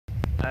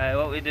Alright,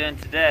 what are we doing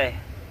today?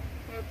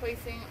 We're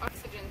replacing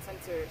oxygen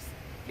sensors.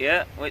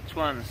 Yeah, which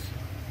ones?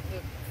 The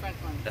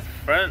front ones. The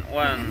front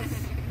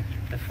ones.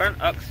 The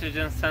front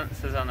oxygen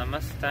sensors on a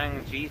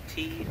Mustang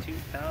GT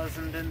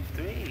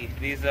 2003.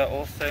 These are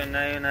also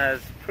known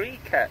as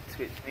pre-cat,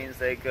 which means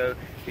they go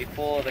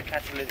before the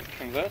catalytic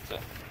converter.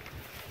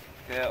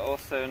 They are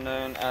also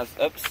known as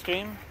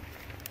upstream,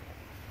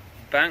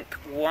 bank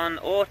 1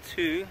 or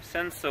 2,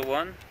 sensor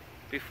 1,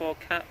 before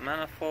cat,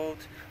 manifold,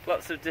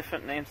 lots of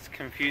different names to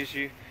confuse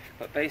you,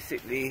 but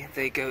basically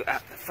they go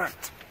at the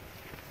front.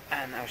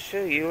 And I'll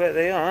show you where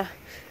they are.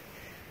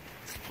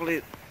 It's probably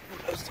the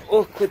most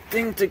awkward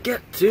thing to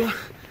get to,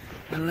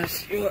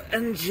 unless your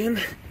engine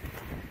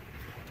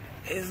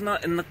is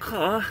not in the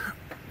car,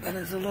 then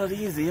it's a lot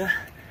easier.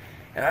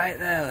 Right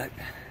there, look.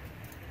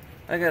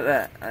 Look at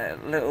that, a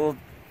little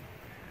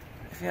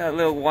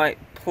white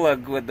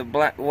plug with the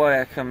black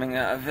wire coming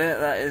out of it.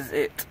 That is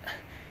it.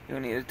 You'll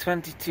need a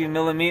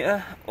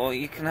 22mm, or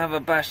you can have a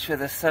bash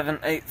with a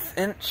 7/8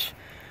 inch.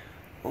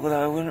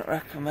 Although I wouldn't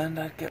recommend,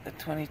 I'd get the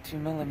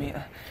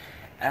 22mm.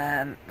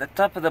 And the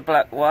top of the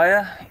black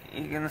wire,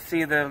 you can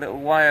see the little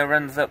wire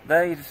runs up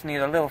there. You just need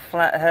a little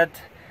flathead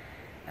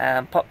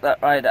and pop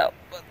that right out.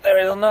 But there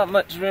is not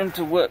much room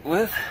to work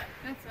with.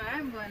 That's why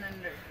I'm going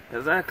under.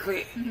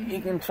 Exactly.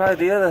 You can try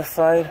the other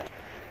side,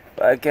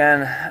 but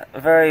again, a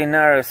very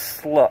narrow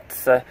slot.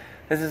 So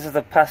this is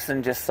the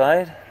passenger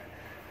side,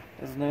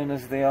 is known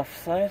as the off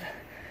side.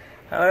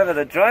 However,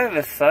 the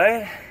driver's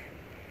side,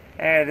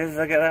 there it is,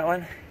 look at that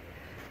one.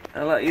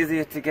 A lot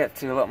easier to get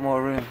to, a lot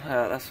more room.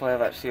 That's why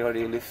I've actually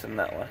already loosened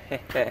that one.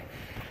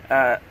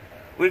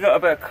 We got a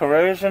bit of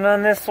corrosion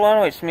on this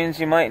one, which means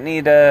you might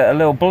need a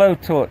little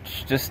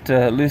blowtorch just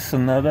to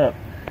loosen that up.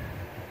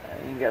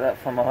 You can get that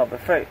from a Harbor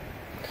Freight.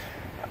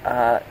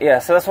 Yeah,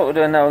 so that's what we're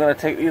doing now. We're going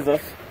to take these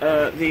off.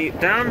 The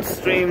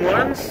downstream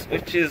ones,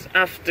 which is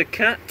after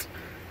cat,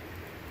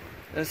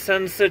 the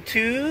sensor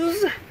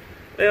 2s,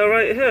 they are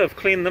right here. I've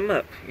cleaned them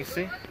up, you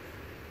see.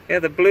 Yeah,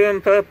 the blue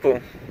and purple.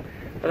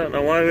 I don't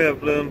know why we have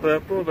blue and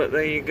purple, but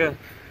there you go.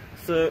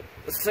 So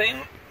the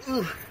same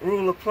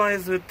rule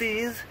applies with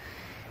these.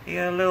 You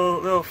get a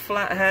little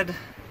flathead,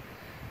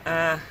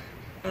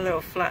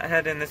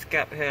 in this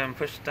gap here, and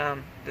push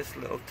down this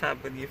little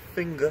tab with your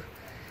finger.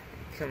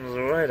 It comes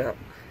right up,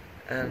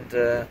 and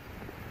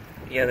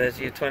yeah, there's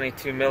your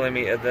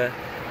 22mm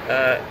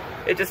there.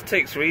 It just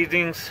takes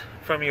readings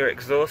from your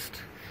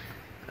exhaust.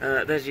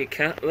 There's your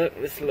cat. Look,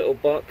 this little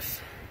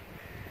box.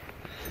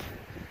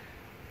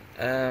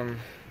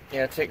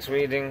 Yeah, it takes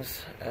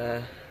readings.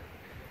 We'll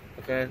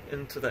go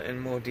into that in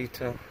more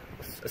detail.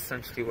 That's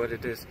essentially what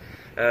it is.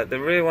 The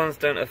rear ones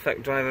don't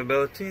affect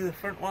drivability, the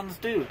front ones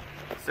do.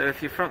 So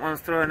if your front ones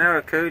throw an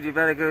error code, you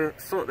better go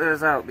sort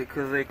those out,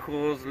 because they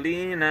cause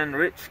lean and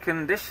rich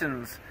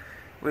conditions,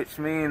 which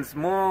means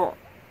more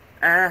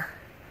air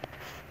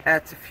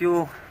to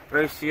fuel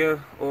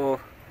ratio, or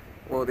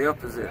the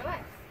opposite.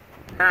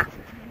 Ha!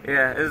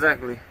 Yeah,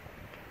 exactly.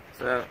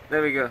 So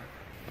there we go.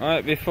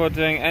 Alright, before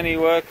doing any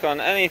work on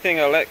anything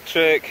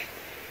electric,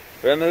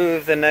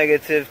 remove the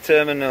negative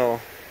terminal.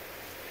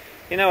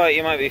 You know what,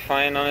 you might be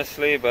fine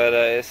honestly, but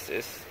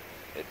it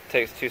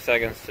takes 2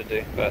 seconds to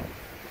do. But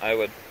I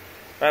would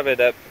wrap it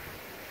up,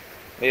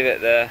 leave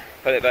it there,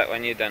 put it back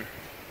when you're done.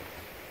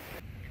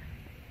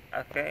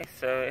 Okay,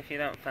 so if you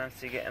don't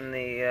fancy getting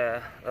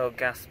the little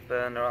gas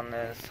burner on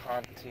those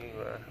hard to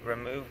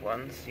remove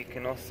ones, you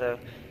can also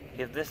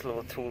give this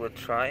little tool a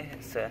try.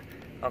 It's a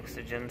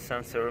oxygen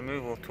sensor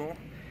removal tool.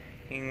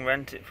 You can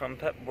rent it from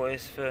Pep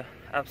Boys for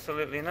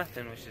absolutely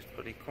nothing, which is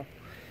pretty cool.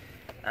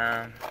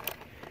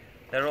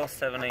 They're all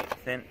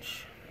 7/8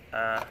 inch.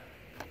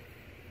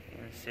 You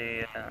can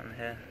see down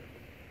here,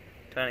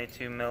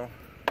 22mm.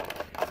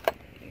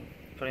 You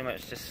pretty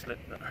much just slip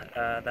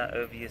that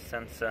over your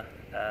sensor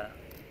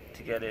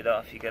to get it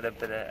off. You get a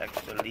bit of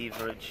extra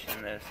leverage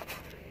in those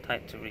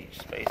tight to reach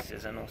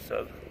spaces, and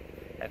also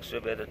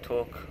extra bit of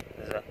torque.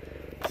 There's a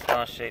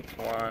star-shaped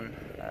one,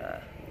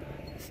 a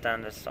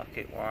standard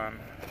socket one,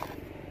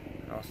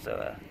 and also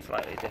a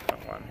slightly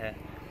different one here.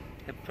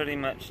 It pretty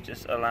much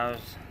just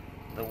allows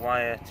the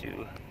wire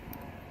to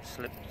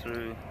slip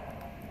through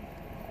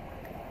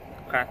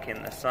a crack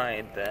in the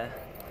side there,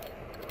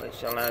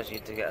 which allows you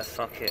to get a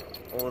socket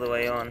all the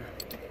way on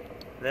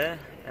there,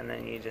 and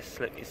then you just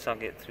slip your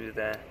socket through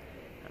there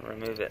and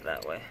remove it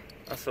that way.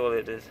 That's all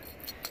it is.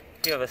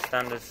 If you have a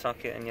standard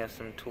socket and you have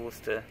some tools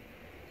to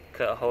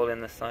cut a hole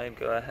in the side,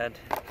 go ahead.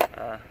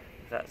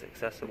 If that's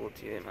accessible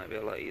to you, it might be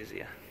a lot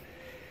easier.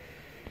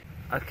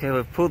 Okay,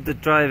 we've pulled the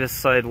driver's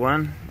side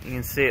one. You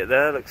can see it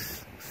there,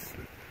 looks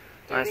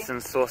nice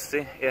and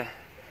saucy. Yeah,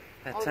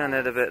 turn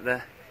it a bit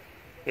there.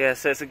 Yeah,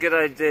 so it's a good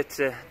idea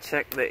to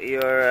check that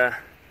your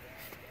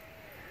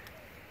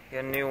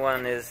new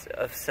one is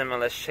of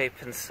similar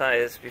shape and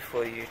size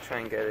before you try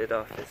and get it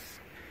off. It's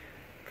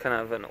kind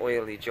of an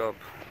oily job.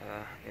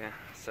 Yeah.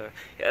 So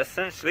yeah,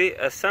 essentially,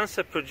 a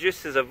sensor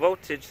produces a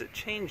voltage that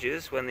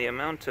changes when the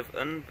amount of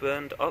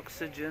unburned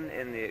oxygen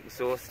in the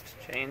exhaust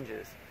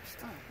changes.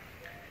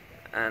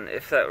 And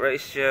if that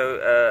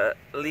ratio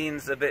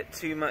leans a bit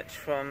too much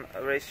from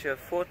a ratio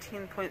of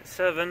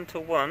 14.7 to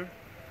 1,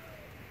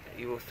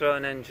 you will throw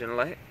an engine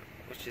light,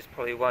 which is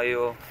probably why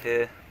you're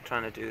here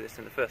trying to do this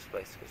in the first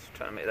place, because you're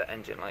trying to make that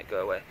engine light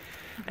go away.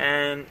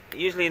 And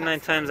usually 9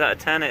 times out of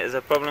 10 it is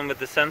a problem with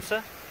the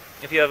sensor.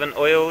 If you have an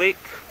oil leak,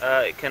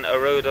 it can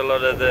erode a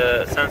lot of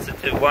the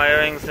sensitive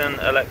wirings and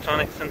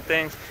electronics and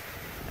things,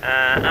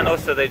 and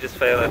also they just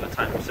fail over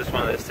time. It's just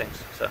one of those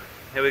things. So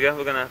here we go,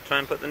 we're going to try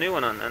and put the new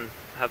one on and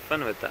have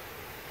fun with that.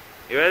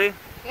 You ready?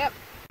 Yep.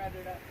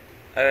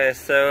 Okay,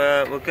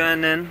 so we're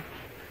going in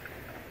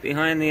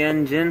behind the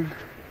engine.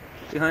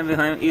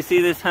 Behind. You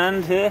see this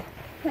hand here?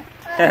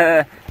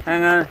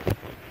 Hang on.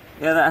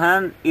 Yeah, that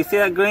hand. You see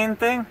that green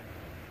thing?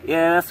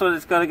 Yeah, that's what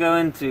it's got to go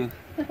into.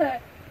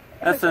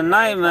 That's a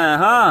nightmare,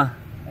 huh?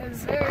 It's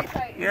very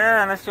tight.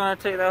 Yeah, unless you want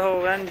to take that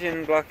whole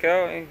engine block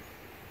out, you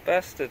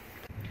bastard.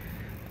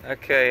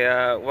 Okay,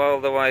 while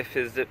the wife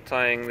is zip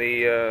tying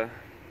the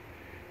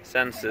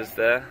sensors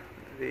there,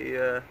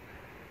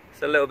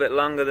 it's a little bit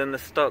longer than the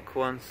stock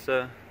one,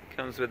 so it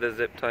comes with a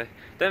zip tie.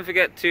 Don't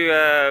forget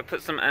to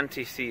put some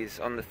anti-seize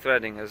on the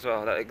threading as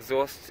well. That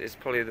exhaust is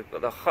probably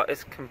the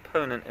hottest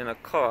component in a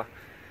car,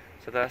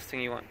 so the last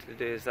thing you want to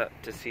do is that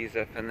to seize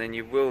up, and then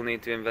you will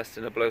need to invest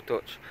in a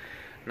blowtorch.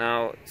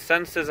 Now,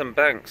 sensors and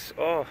banks.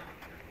 Oh,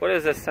 what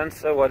is a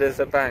sensor? What is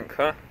a bank,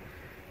 huh?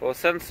 Well,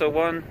 sensor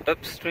 1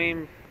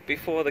 upstream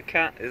before the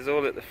cat is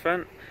all at the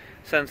front.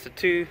 Sensor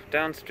 2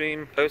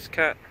 downstream, post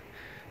cat,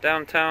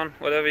 downtown,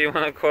 whatever you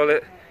want to call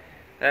it.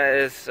 That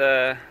is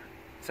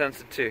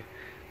sensor 2.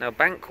 Now,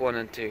 bank 1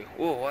 and 2.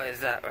 Oh, what is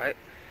that, right?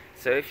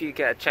 So if you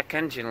get a check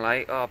engine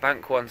light, oh,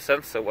 bank 1,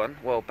 sensor 1.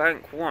 Well,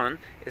 bank 1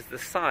 is the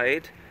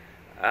side.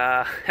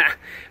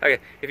 Okay,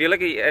 if you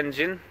look at your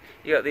engine,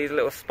 you got these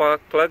little spark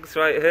plugs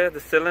right here, the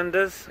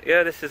cylinders.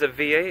 Yeah, this is a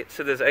V8,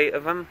 so there's 8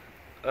 of them.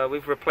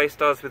 We've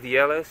replaced ours with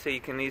yellow, so you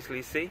can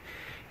easily see.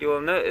 You will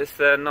notice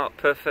they're not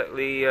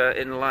perfectly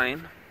in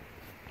line.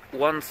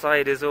 One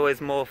side is always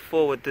more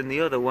forward than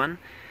the other one.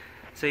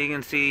 So you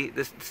can see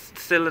this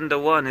cylinder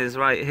 1 is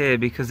right here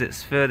because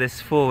it's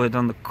furthest forward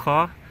on the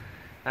car.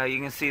 You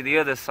can see the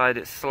other side,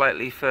 it's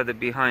slightly further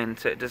behind,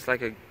 so it does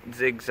like a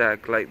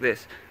zigzag like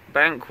this.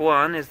 Bank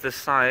 1 is the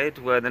side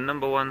where the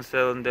number 1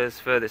 cylinder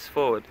is furthest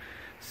forward.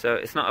 So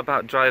it's not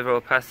about driver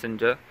or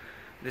passenger.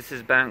 This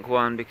is bank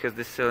 1 because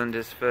this cylinder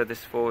is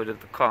furthest forward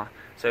of the car.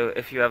 So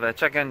if you have a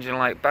check engine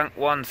light, bank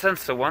 1,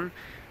 sensor 1,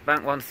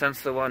 bank 1,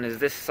 sensor 1 is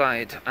this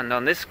side. And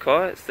on this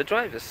car, it's the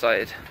driver's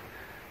side.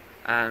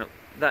 And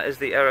that is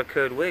the error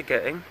code we're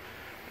getting.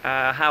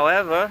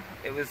 However,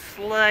 it was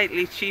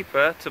slightly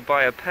cheaper to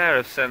buy a pair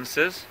of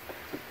sensors.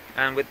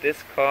 And with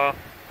this car,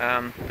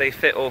 they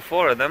fit all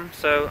 4 of them,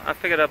 so I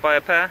figured I'd buy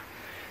a pair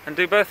and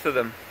do both of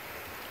them,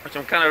 which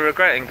I'm kind of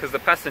regretting because the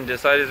passenger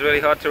side is really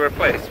hard to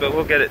replace, but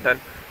we'll get it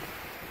done.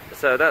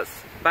 So that's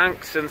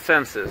banks and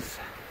sensors.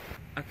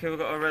 Okay, we've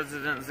got a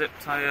resident zip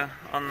tie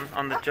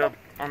on the job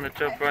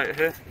right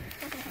here.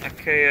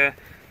 Okay,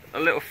 a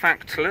little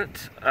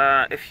factlet.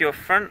 If your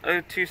front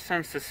O2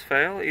 sensors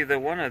fail, either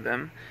one of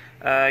them,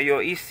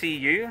 your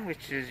ECU,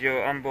 which is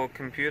your onboard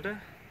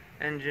computer,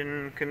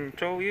 engine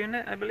control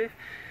unit, I believe,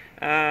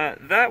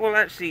 that will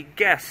actually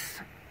guess,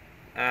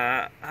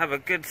 have a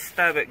good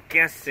stab at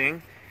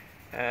guessing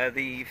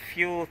the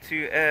fuel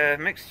to air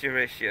mixture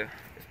ratio.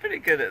 It's pretty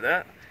good at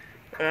that.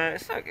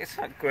 It's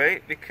not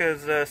great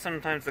because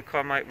sometimes the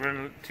car might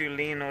run too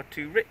lean or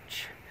too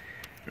rich.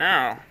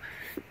 Now,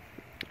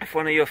 if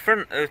one of your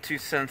front O2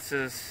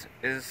 sensors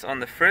is on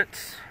the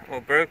fritz or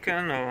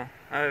broken or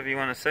however you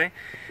want to say,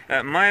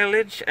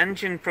 mileage,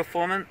 engine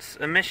performance,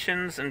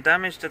 emissions and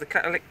damage to the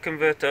catalytic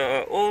converter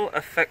are all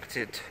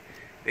affected,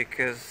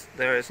 because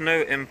there is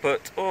no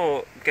input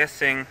or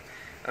guessing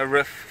a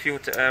rough fuel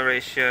to air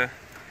ratio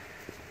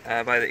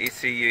by the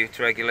ECU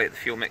to regulate the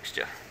fuel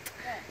mixture.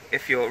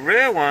 If your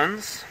rear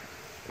ones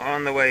are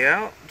on the way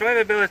out,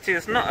 drivability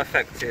is not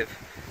effective.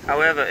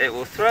 However, it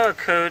will throw a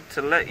code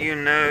to let you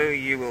know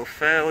you will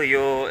fail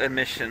your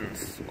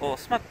emissions or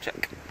smog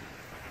check.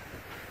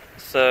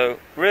 So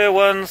rear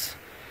ones,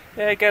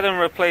 yeah, get them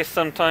replaced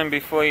sometime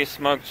before you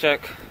smog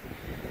check.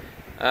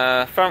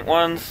 Front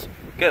ones,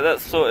 get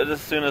that sorted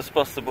as soon as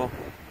possible.